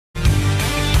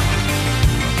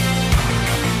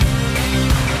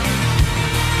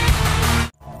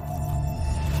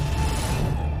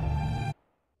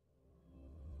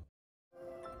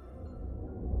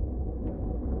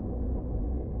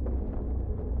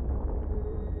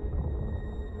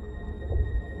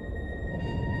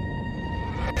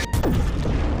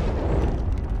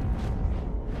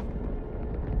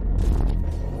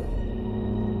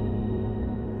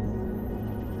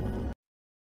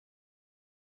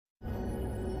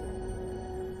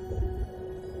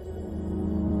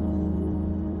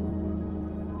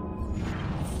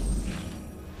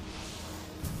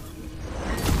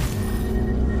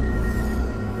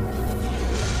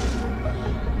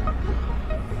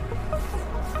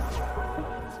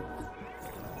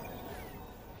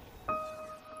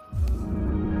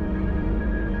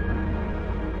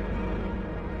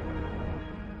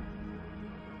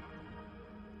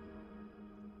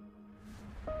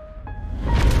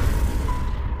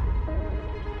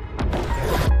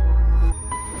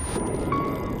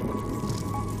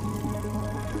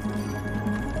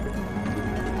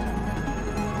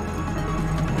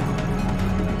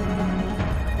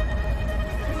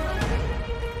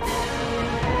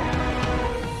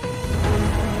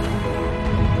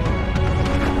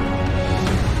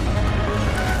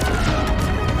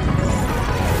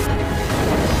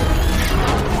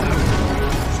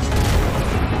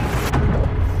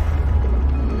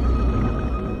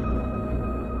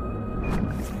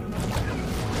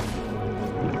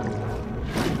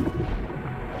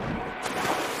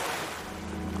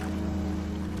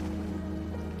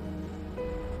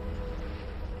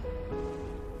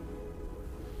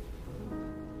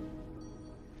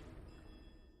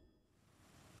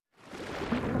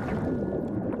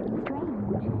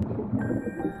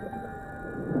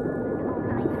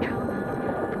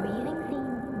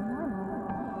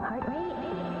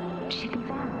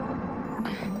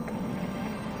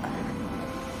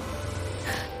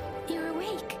You're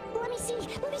awake. Let me see.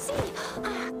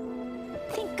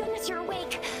 Thank goodness you're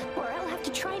awake, or I'll have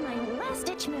to try my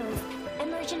last-ditch move.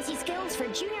 Emergency skills for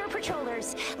junior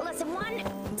patrollers. Lesson 1,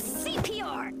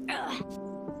 CPR.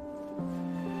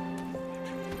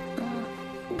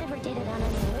 Never did it on a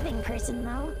living person,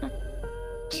 though.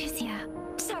 Just, yeah.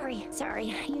 Sorry.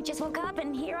 You just woke up,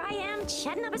 and here I am,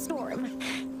 chatting up a storm.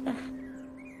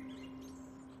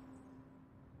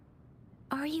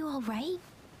 Are you all right?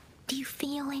 Do you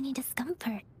feel any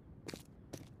discomfort?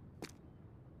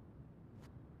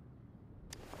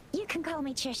 You can call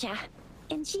me Trisha,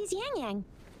 and she's Yang Yang.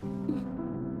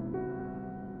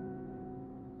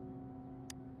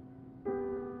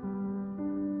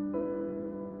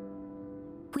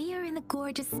 We are in the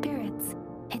Gorgeous Spirits.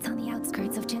 It's on the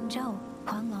outskirts of Zhengzhou,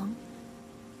 Huanglong.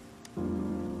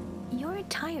 Your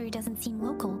attire doesn't seem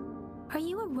local. Are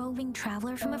you a roving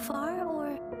traveler from afar,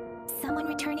 or someone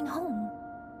returning home?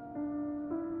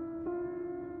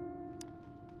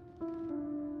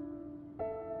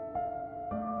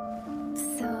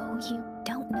 So you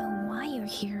don't know why you're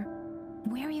here,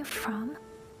 where you're from,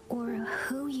 or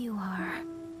who you are.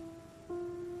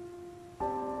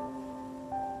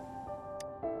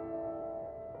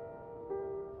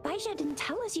 Baisha didn't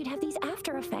tell us you'd have these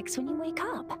after effects when you wake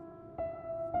up.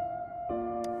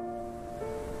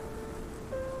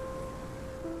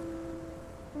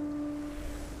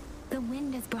 The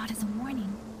wind has brought us a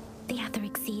warning. The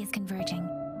Etheric Sea is converging.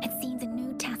 It seems a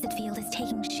new tacit field is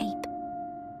taking shape.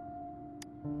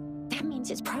 That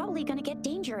means it's probably gonna get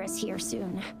dangerous here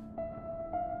soon.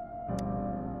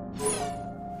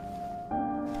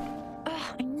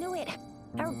 I knew it.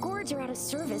 Our gourds are out of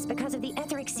service because of the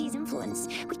Etheric Sea's influence.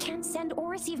 We can't send or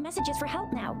receive messages for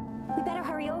help now. We better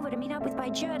hurry over to meet up with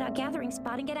Baizhi at our gathering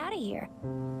spot and get out of here.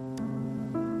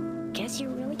 Guess you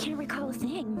really can't recall a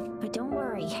thing, but don't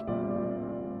worry.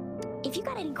 If you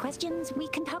got any questions, we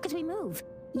can talk as we move.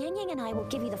 Yang Yang and I will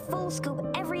give you the full scoop,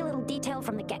 every little detail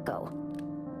from the get-go.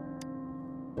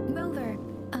 Rover,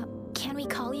 can we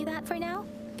call you that for now?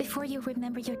 Before you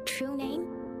remember your true name?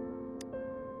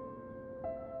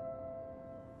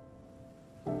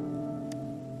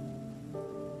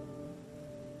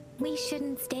 We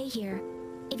shouldn't stay here.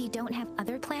 If you don't have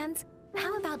other plans,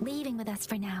 how about leaving with us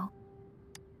for now?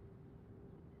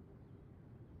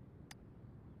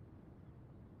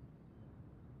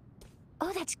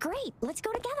 Oh, that's great! Let's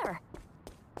go together!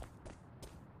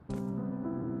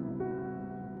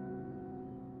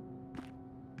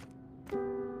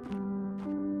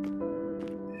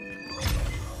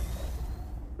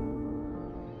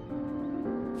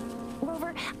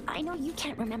 Rover, I know you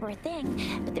can't remember a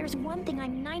thing, but there's one thing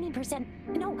I'm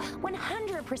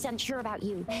 100% sure about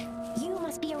you. You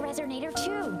must be a resonator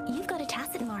too. You've got a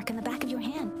tacit mark on the back of your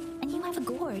hand, and you have a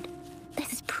gourd.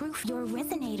 This is proof you're a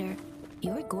resonator.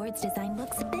 Your gourd's design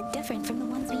looks a bit different from the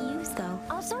ones we use, though.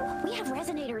 Also, we have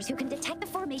resonators who can detect the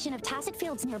formation of tacit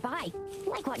fields nearby,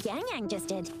 like what Yang Yang just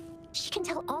did. She can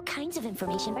tell all kinds of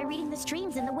information by reading the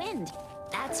streams in the wind.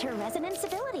 That's her resonance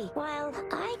ability. While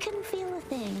I couldn't feel a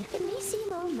thing. It may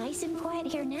seem all nice and quiet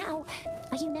here now,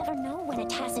 but you never know when a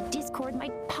tacit discord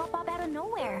might pop up out of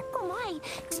nowhere. Oh my,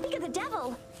 speak of the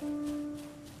devil!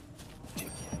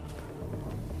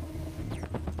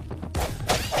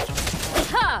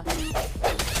 Ha!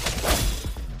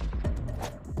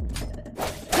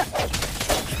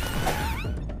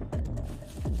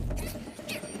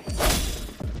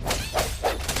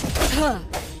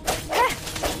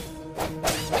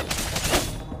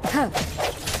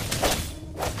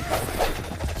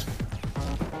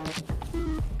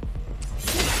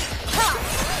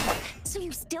 So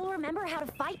you still remember how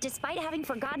to fight despite having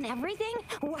forgotten everything?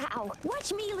 Wow.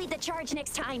 Watch me lead the charge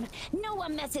next time. No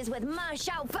one messes with Ma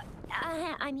Shao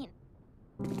I mean...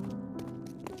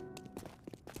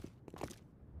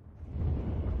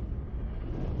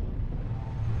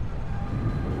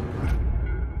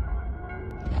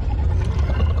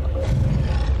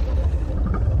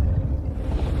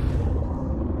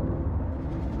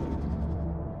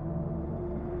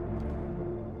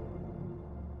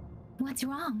 What's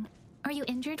wrong? Are you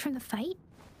injured from the fight?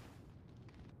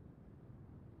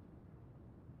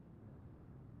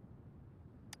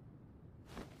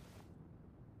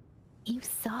 You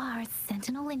saw our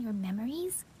sentinel in your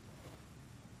memories?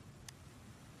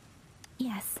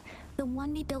 Yes, the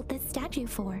one we built this statue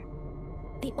for.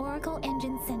 The Oracle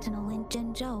Engine Sentinel in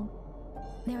Zhengzhou.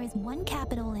 There is one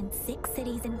capital and 6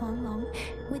 cities in Huanglong,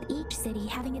 with each city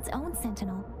having its own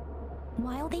sentinel.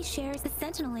 While they share, the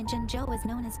sentinel in Zhengzhou is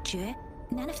known as Jue,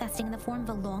 manifesting in the form of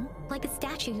a long, like the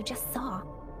statue you just saw.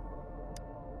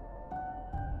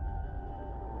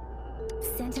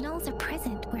 Sentinels are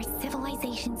present where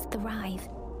civilizations thrive.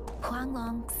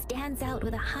 Huanglong stands out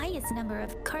with the highest number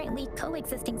of currently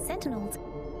coexisting sentinels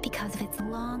because of its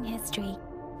long history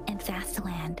and vast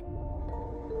land.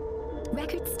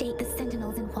 Records state the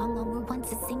sentinels in Huanglong were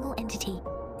once a single entity.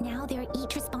 Now they are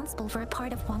each responsible for a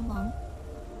part of Huanglong.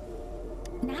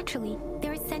 Naturally,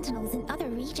 there are sentinels in other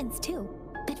regions too,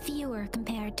 but fewer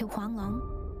compared to Huanglong.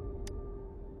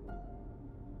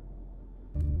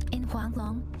 In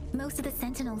Huanglong, most of the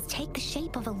sentinels take the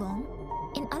shape of a long.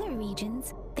 In other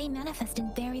regions, they manifest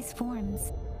in various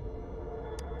forms.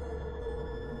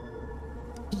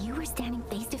 You were standing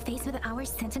face to face with our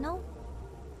sentinel?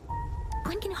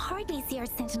 One can hardly see our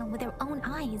sentinel with their own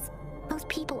eyes. Most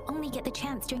people only get the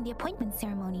chance during the appointment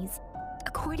ceremonies.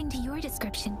 According to your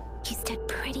description, you stood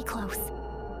pretty close.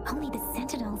 Only the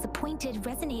sentinel's appointed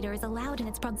resonator is allowed in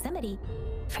its proximity.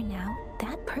 For now,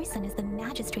 that person is the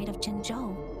magistrate of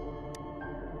Jinzhou.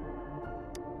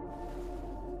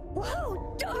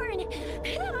 Whoa, darn!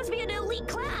 That must be an elite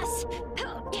class!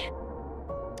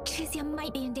 Chizia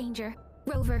might be in danger.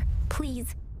 Rover,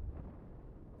 please.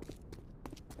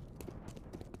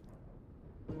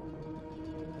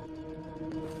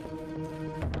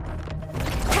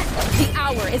 The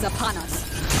hour is upon us!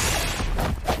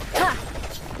 Ha!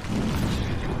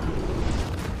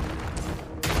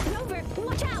 Rover,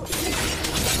 watch out!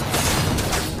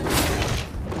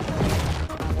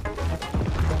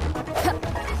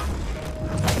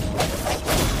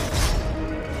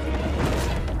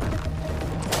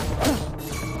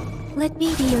 Let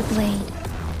me be your blade.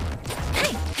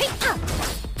 Hey, hey, up!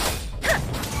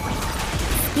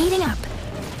 Speeding up.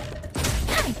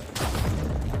 Hey!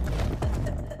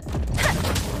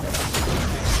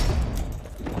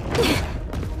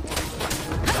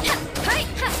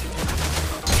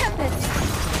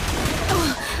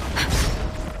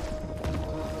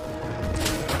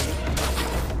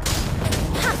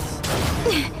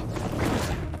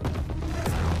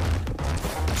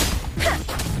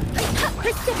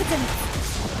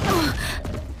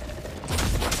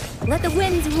 Let the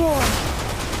winds roar.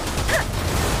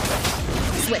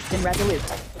 Swift and resolute.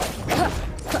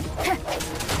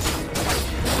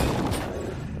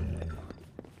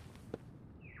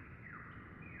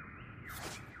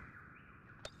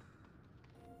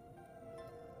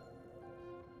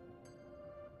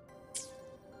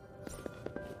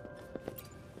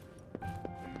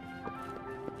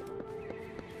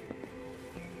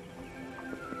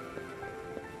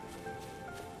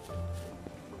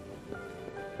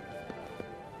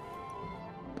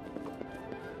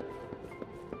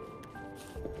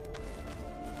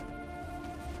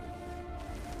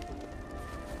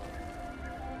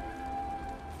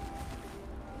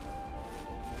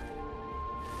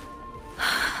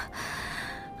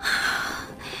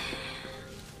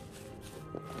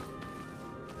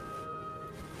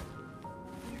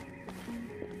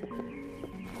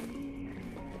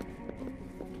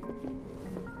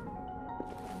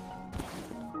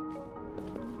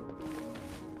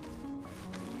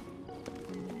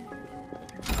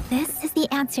 This is the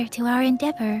answer to our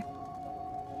endeavor.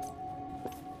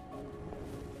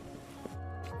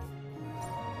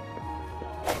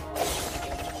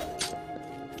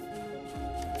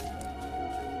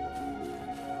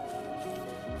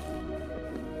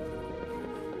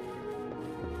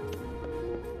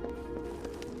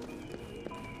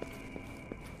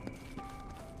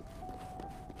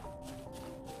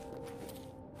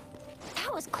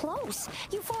 That was close.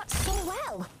 You fought so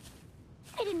well.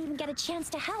 I didn't even get a chance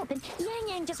to help, and Yang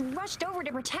Yang just rushed over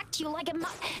to protect you like a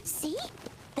See?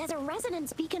 There's a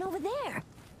resonance beacon over there.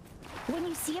 When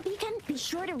you see a beacon, be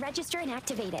sure to register and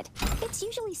activate it. It's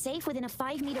usually safe within a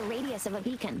 5-meter radius of a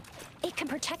beacon. It can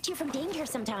protect you from danger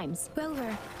sometimes.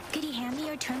 Rover, could you hand me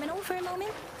your terminal for a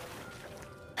moment?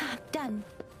 Done.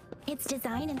 Its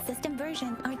design and system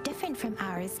version are different from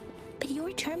ours, but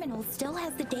your terminal still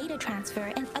has the data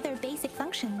transfer and other basic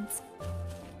functions.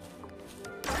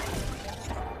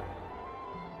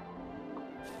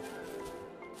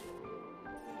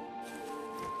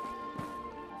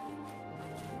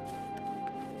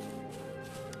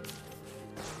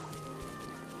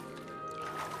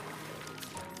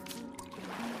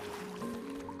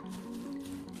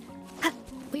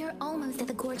 We're almost at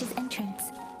the gorge's entrance.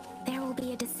 There will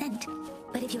be a descent,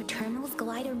 but if your terminal's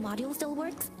glider module still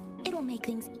works, it will make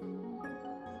things...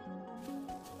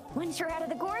 Once you're out of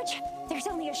the gorge, there's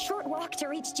only a short walk to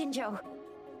reach Jinzhou.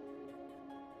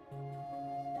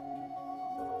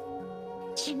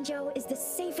 Jinzhou is the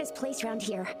safest place around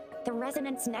here. The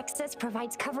Resonance Nexus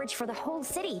provides coverage for the whole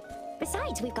city.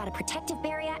 Besides, we've got a protective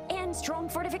barrier and strong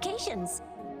fortifications.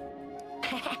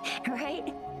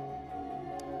 Right?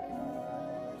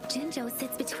 Jinzhou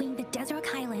sits between the Desert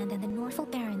Highland and the Norfolk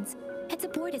Barrens. It's a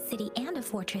border city and a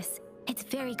fortress. It's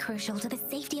very crucial to the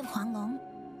safety of Huanglong.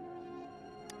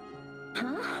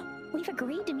 Huh? We've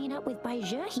agreed to meet up with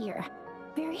Baizhe here.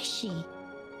 Where is she?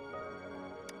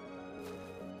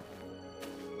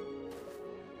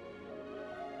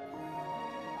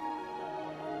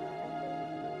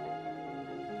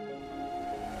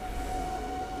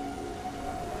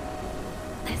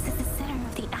 This is the center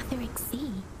of the Etheric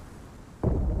Sea.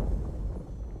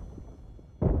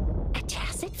 A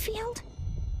tacit field?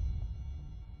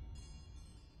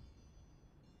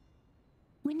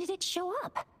 When did it show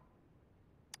up?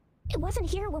 It wasn't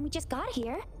here when we just got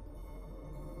here.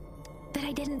 But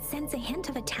I didn't sense a hint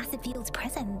of a tacit field's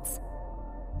presence.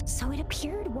 So it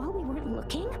appeared while we weren't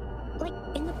looking? Like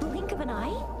in the blink of an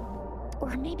eye?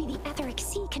 Or maybe the Etheric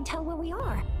Sea can tell where we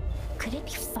are. Could it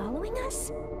be following us?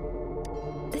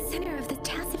 The center of the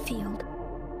tacit field.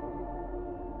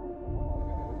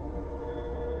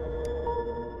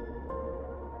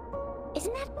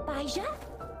 Isn't that Baizhe?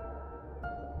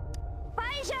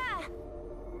 Baizhe!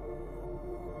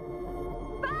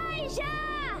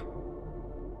 Baizhe!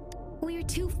 We're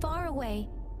too far away.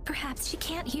 Perhaps she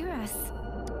can't hear us.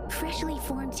 Freshly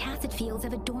formed tacit fields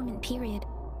have a dormant period.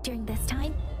 During this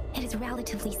time, it is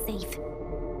relatively safe.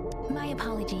 My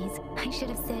apologies. I should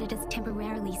have said it is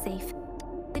temporarily safe.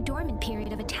 The dormant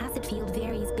period of a tacit field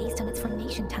varies based on its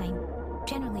formation time.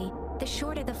 Generally, the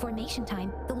shorter the formation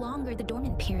time, the longer the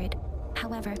dormant period.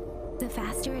 However, the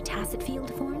faster a tacit field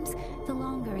forms, the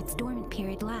longer its dormant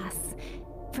period lasts.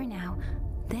 For now,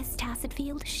 this tacit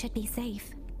field should be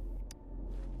safe.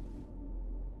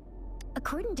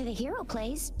 According to the hero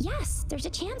plays, yes, there's a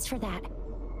chance for that.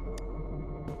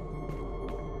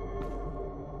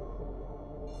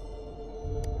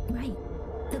 Right.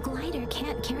 The glider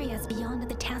can't carry us beyond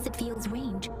the tacit field's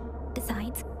range.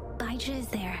 Besides, Baizhe is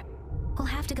there. We'll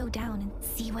have to go down and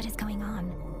see what is going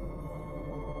on.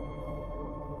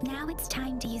 Now it's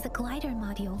time to use a glider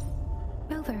module.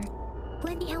 Rover,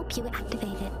 let me help you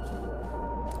activate it.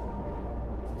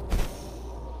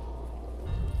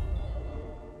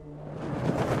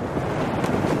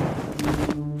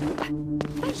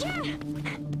 Baizhe!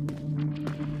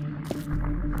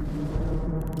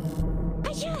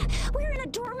 Baizhe! We're in a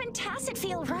dormant tacit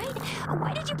field, right?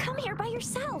 Why did you come here by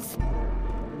yourself?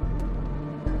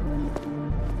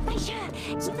 Baizhe,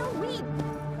 you know we...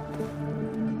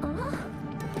 Huh?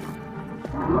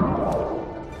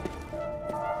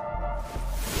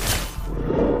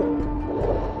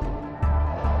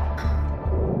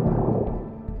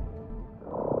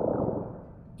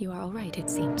 You are all right, it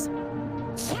seems.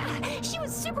 Yeah, she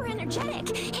was super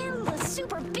energetic, and the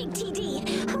super big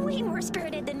TD, way more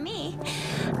spirited than me.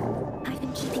 I've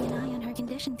been keeping an eye on her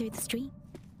condition through the street.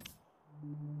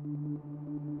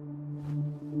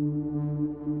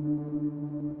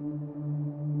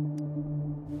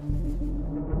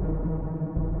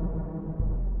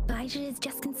 Baizhe is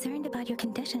just concerned about your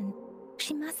condition.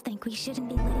 She must think we shouldn't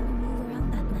be letting you move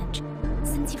around that much,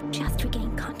 since you've just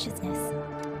regained consciousness.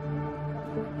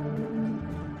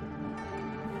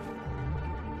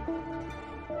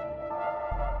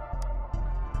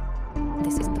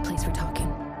 This isn't the place for talking.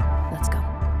 Let's go.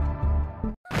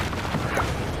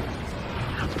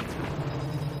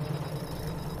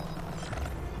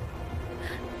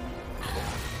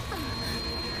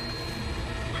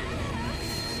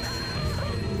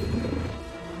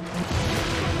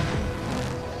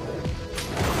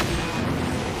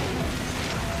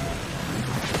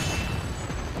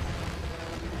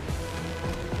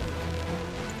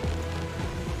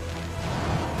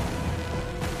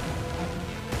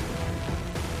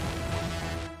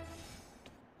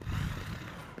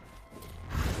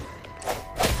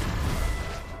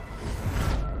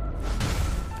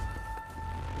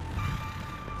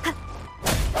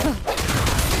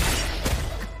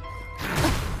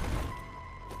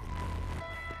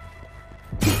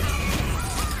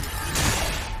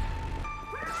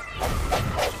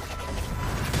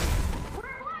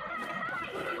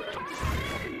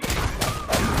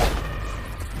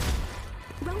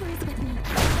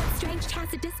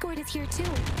 Here too.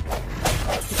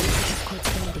 It's the Discord's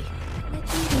ability. Let me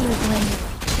be your blade.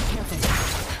 Be careful.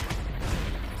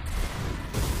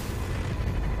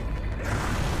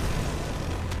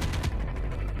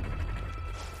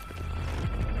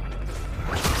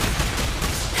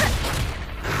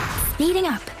 Speeding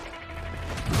up.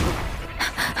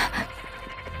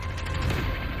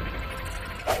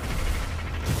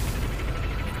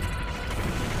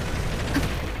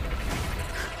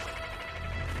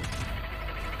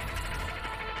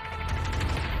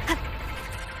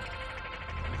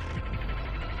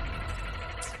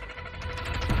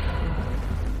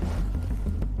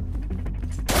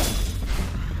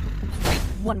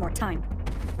 one more time.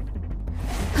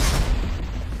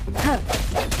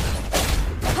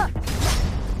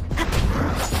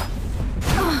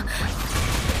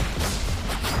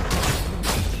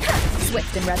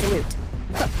 Swift and resolute.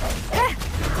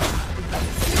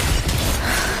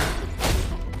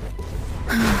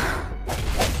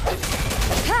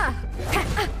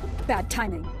 Bad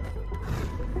timing.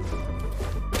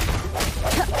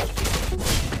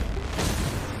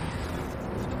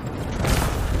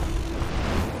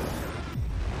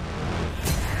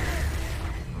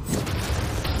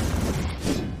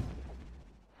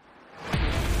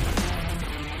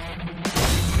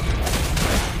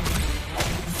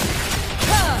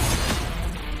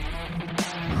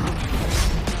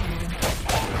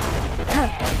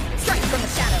 Strike from the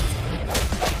shadows.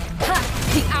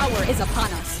 The hour is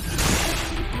upon us.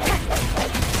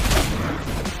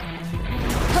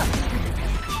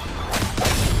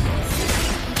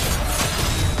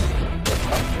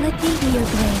 Let me be your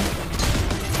blade.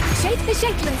 Shake the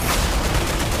shakeless.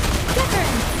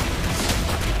 Wuthering.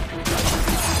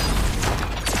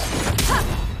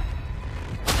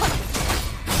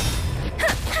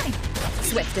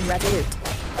 Swift and resolute.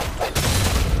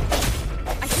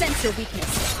 I sense your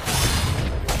weakness.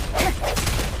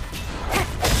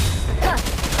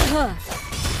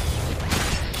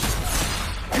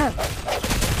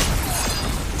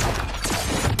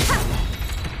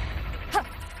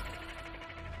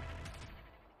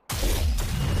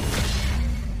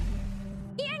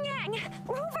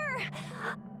 Rover!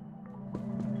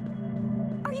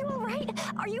 Are you alright?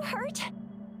 Are you hurt?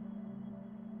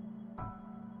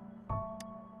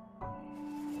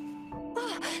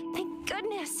 Oh, thank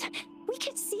goodness. We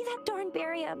could see that darn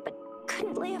barrier, but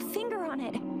couldn't lay a finger on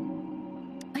it.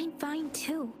 I'm fine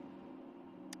too.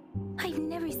 I've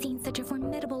never seen such a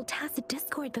formidable tacit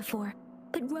discord before,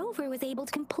 but Rover was able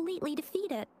to completely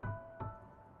defeat it.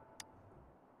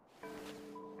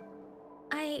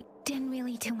 I didn't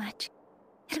really do much.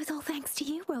 It was all thanks to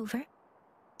you, Rover.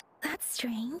 That's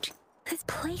strange. This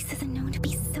place isn't known to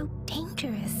be so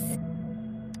dangerous.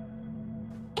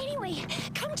 Anyway,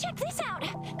 come check this out!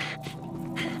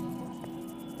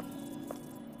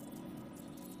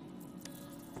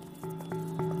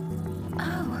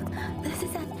 Oh, this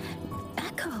is an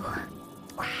echo.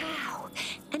 Wow,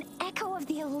 an echo of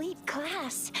the elite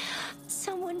class.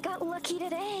 Someone got lucky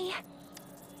today.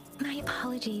 My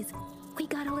apologies. We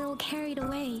got a little carried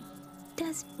away.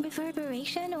 Does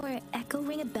reverberation or echo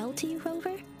ring a bell to you,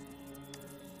 Rover?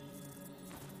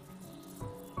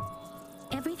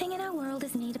 Everything in our world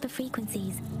is made up of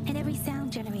frequencies, and every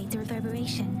sound generates a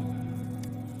reverberation.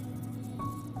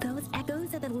 Those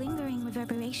echoes are the lingering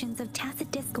reverberations of tacit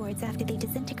discords after they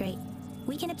disintegrate.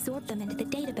 We can absorb them into the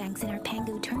databanks in our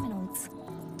Pangu terminals.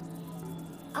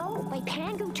 Oh, by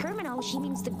Pangu terminal, she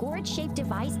means the gourd-shaped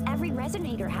device every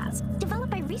resonator has,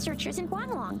 developed by researchers in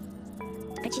Guanglong.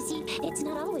 But you see, it's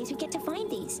not always we get to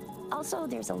find these. Also,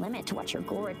 there's a limit to what your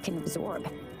gourd can absorb.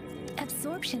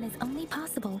 Absorption is only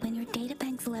possible when your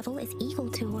databank's level is equal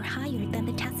to or higher than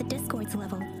the tacit discord's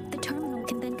level. The terminal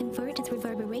can then convert its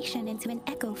reverberation into an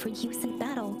echo for use in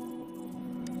battle.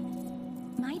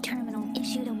 My terminal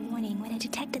issued a warning when it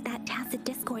detected that tacit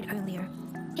discord earlier.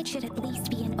 It should at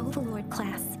least be an Overlord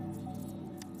class.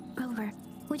 Rover,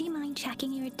 would you mind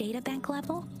checking your databank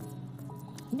level?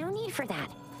 No need for that.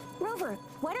 Rover,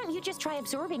 why don't you just try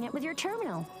absorbing it with your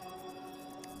terminal?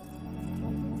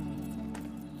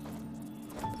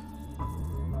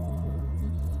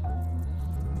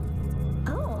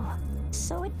 Oh,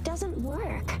 so it doesn't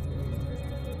work.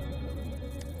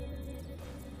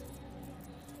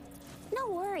 No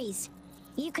worries.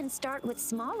 You can start with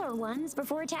smaller ones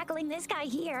before tackling this guy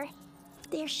here.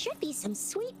 There should be some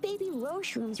sweet baby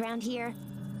roshrooms around here.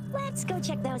 Let's go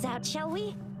check those out, shall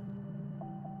we?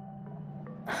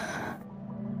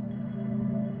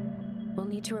 We'll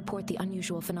need to report the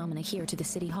unusual phenomena here to the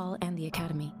City Hall and the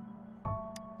Academy.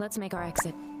 Let's make our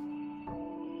exit.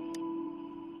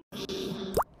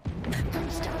 I'm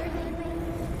starving.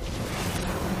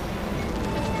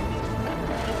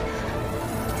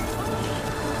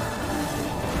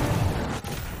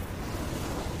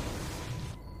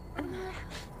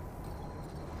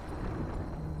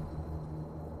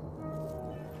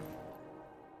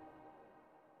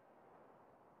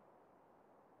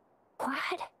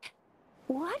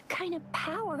 What kind of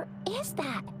power is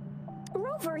that?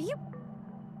 Rover, you've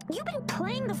been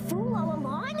playing the fool all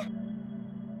along?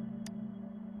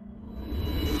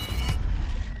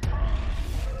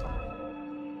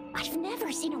 I've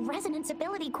never seen a resonance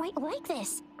ability quite like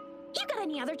this. You got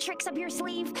any other tricks up your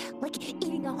sleeve? Like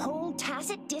eating a whole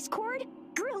tacit discord?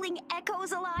 Grilling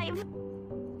echoes alive?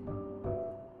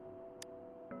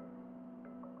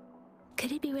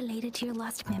 Could it be related to your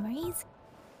lost memories?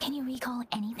 Can you recall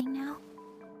anything now?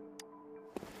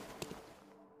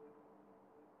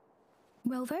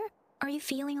 Rover, are you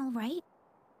feeling all right?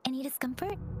 Any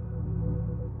discomfort?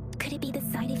 Could it be the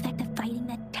side effect of fighting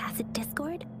that tacit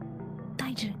discord?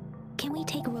 Baiju, can we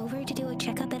take Rover to do a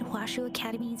checkup at Hwashu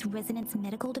Academy's Resonance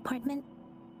Medical Department?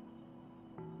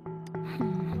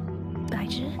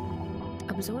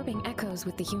 Baiju? Absorbing echoes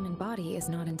with the human body is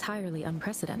not entirely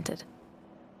unprecedented.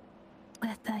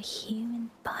 With a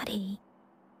human body.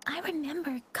 I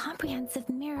remember Comprehensive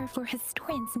Mirror for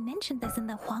Historians mentioned this in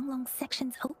the Huanglong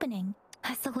section's opening.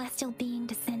 A celestial being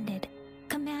descended,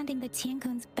 commanding the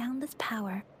Tiankun's boundless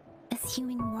power.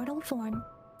 Assuming mortal form,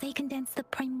 they condensed the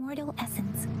primordial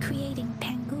essence, creating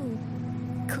Pangu.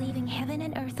 Cleaving heaven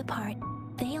and earth apart,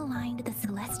 they aligned the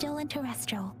celestial and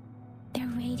terrestrial. Their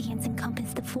radiance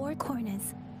encompassed the four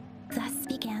corners. Thus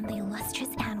began the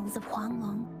illustrious annals of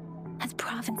Huanglong. As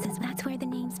provinces, that's where the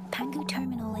names Pangu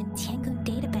Terminal and Tiangun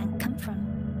Databank come from.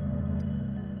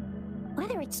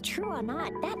 Whether it's true or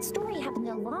not, that story happened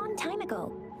a long time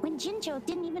ago, when Jinzhou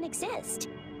didn't even exist.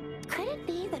 Could it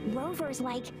be that Rover's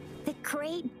like the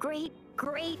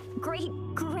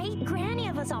great-great-great-great-great-granny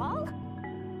of us all?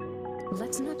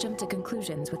 Let's not jump to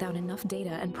conclusions without enough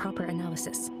data and proper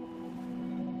analysis.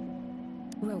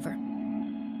 Rover.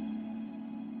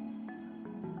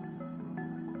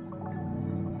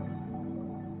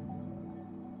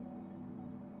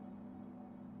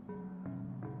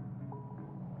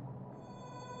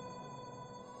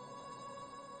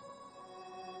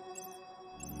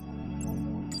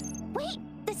 Wait!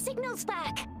 The signal's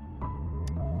back!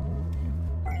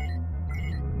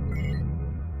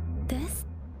 This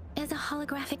is a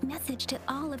holographic message to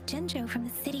all of Jinzhou from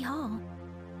the City Hall.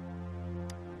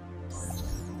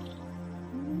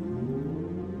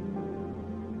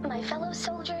 My fellow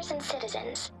soldiers and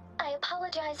citizens, I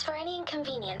apologize for any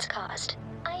inconvenience caused.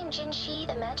 I am Jin Shi,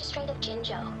 the Magistrate of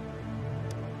Jinzhou.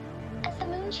 As the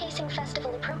Moon-Chasing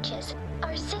Festival approaches,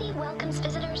 our city welcomes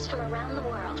visitors from around the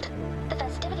world. The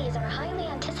festivities are highly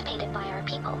anticipated by our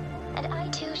people, and I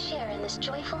too share in this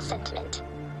joyful sentiment.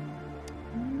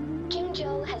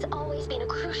 Jinzhou has always been a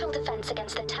crucial defense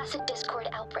against the tacit discord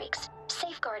outbreaks,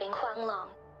 safeguarding Huanglong.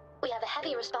 We have a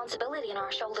heavy responsibility on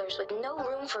our shoulders with no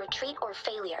room for retreat or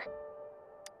failure.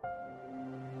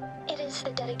 It is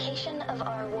the dedication of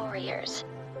our warriors,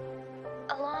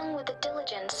 along with the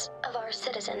diligence of our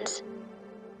citizens,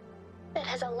 that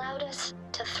has allowed us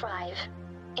to thrive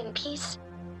in peace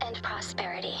and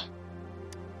prosperity.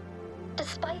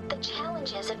 Despite the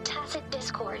challenges of tacit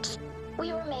discords,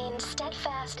 we remain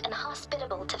steadfast and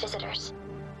hospitable to visitors,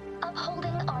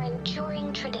 upholding our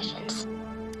enduring traditions.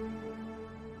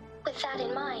 With that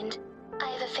in mind,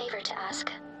 I have a favor to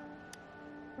ask.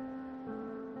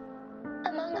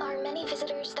 Among our many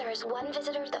visitors, there is one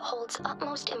visitor that holds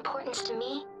utmost importance to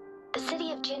me, the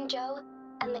city of Jinzhou,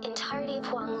 and the entirety of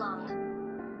Huanglong.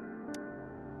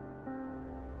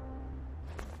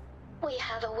 We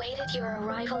have awaited your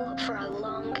arrival for a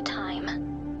long time.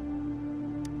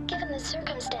 Given the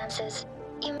circumstances,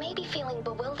 you may be feeling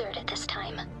bewildered at this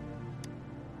time.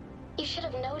 You should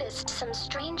have noticed some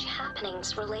strange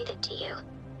happenings related to you.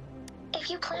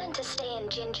 If you plan to stay in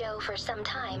Jinzhou for some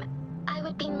time, I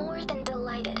would be more than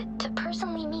delighted to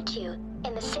personally meet you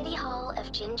in the City Hall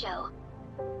of Jinzhou.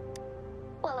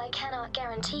 While I cannot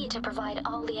guarantee to provide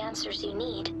all the answers you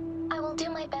need, I will do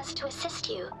my best to assist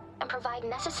you and provide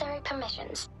necessary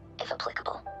permissions, if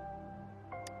applicable.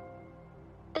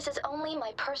 This is only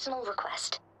my personal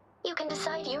request. You can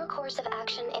decide your course of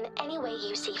action in any way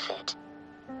you see fit.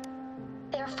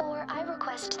 Therefore, I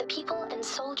request the people and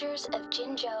soldiers of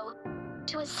Jinzhou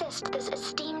to assist this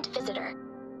esteemed visitor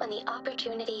when the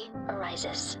opportunity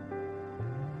arises.